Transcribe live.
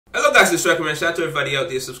Hello guys, it's Recommend. Shout out to everybody out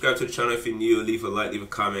there. Subscribe to the channel if you're new. Leave a like, leave a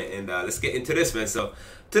comment, and let's get into this, man. So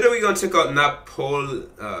today we're gonna check out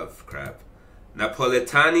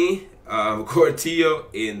Napoletani Corteo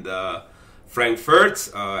in the Frankfurt,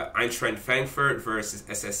 Eintracht Frankfurt versus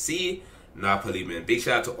SSC Napoli, man. Big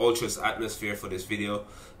shout out to Ultra's Atmosphere for this video.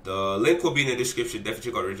 The link will be in the description.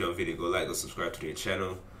 Definitely check out the original video. Go like, go subscribe to their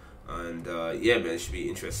channel. And yeah, man, it should be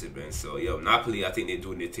interesting, man. So yo, Napoli, I think they're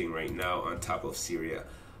doing their thing right now on top of Serie A.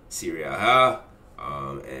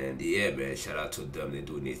 And yeah, man, shout out to them. They're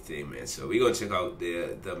doing their thing, man. So we're gonna check out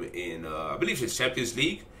them in I believe it's Champions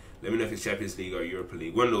League. Let me know if it's Champions League or Europa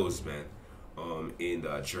League. One of those, man. In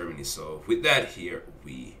Germany. So with that, here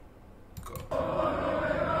we go.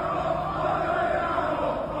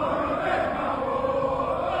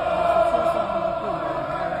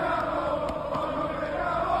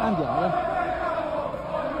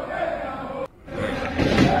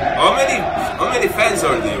 How many fans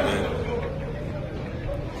are there, man?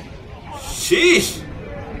 Sheesh!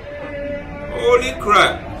 Holy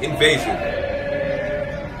crap! Invasion.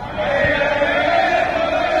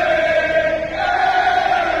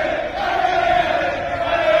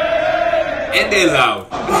 And they're loud.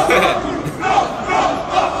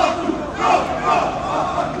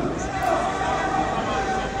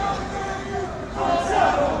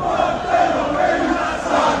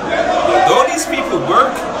 Don't these people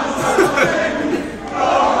work?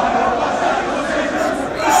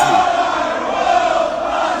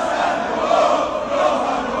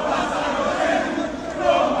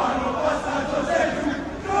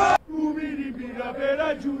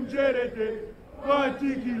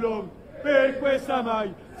 Quanti chilometri per questa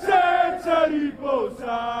maglia senza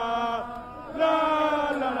riposa, la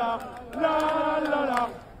la la la la la la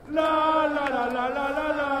la la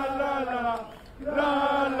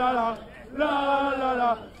la la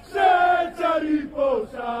la senza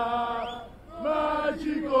riposa.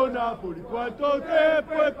 Magico Napoli, quanto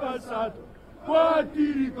tempo è passato,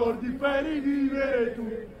 quanti ricordi fai rivivere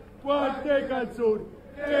tu, quante canzoni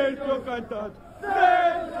che ti ho cantato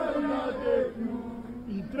senza niente più.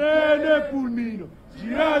 In treno e pulmino,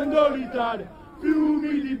 girando l'Italia,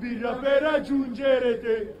 fiumi di birra per raggiungere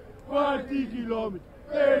te. Quanti chilometri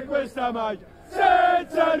per questa maglia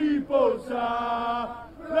senza riposa,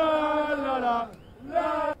 la la la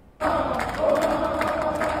la.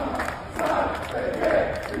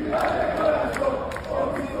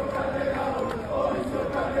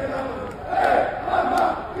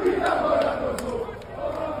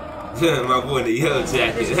 My boy, the yellow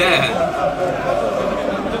jacket.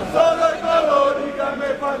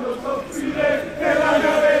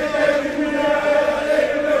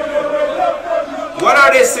 What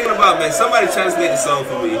are they singing about, man? Somebody translate the song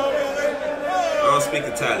for me. I don't speak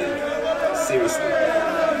Italian. Seriously.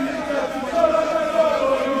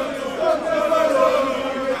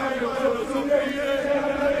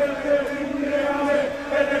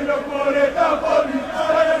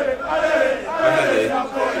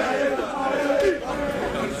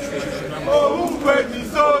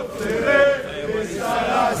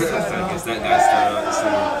 I guess that guy started out the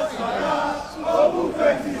song.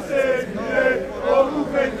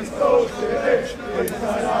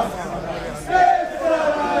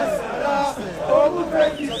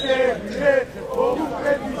 Yeah,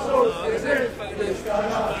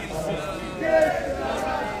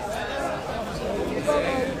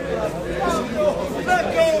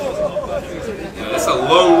 that's a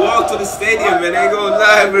long walk to the stadium, man. I ain't gonna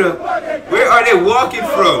lie, bro. Where are they walking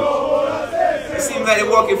from? It seems like they're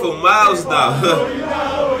walking for miles now.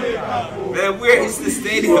 Man, where is the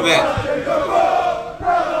stadium at?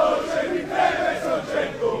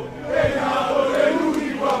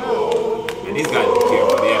 Man, these guys don't care,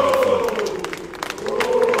 but they're having fun.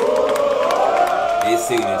 They're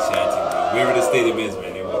singing and chanting, bro. Wherever the stadium is,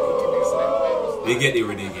 man, they're walking to this thing. They get there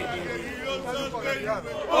where they get there.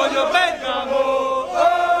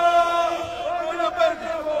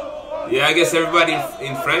 Yeah, I guess everybody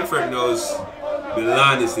in Frankfurt knows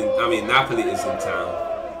Napoli is in town.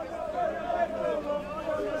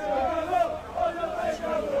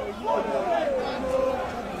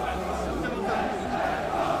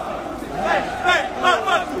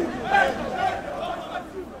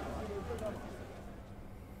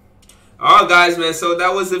 Alright guys, man, so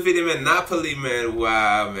that was the video, man. Napoli, man,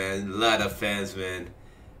 wow, man, a lot of fans, man,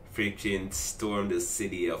 freaking stormed the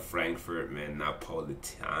city of Frankfurt, man.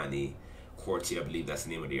 Napoletani Corteo, I believe that's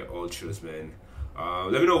the name of their ultras, man.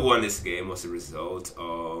 Let me know who won this game. What's the result?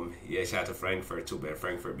 Yeah, shout out to Frankfurt too, man.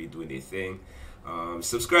 Frankfurt be doing their thing.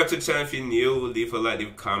 Subscribe to the channel if you're new. Leave a like, leave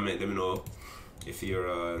a comment. Let me know if you're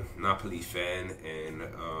a Napoli fan. And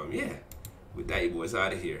yeah, With that, you boys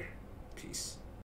out of here. Peace.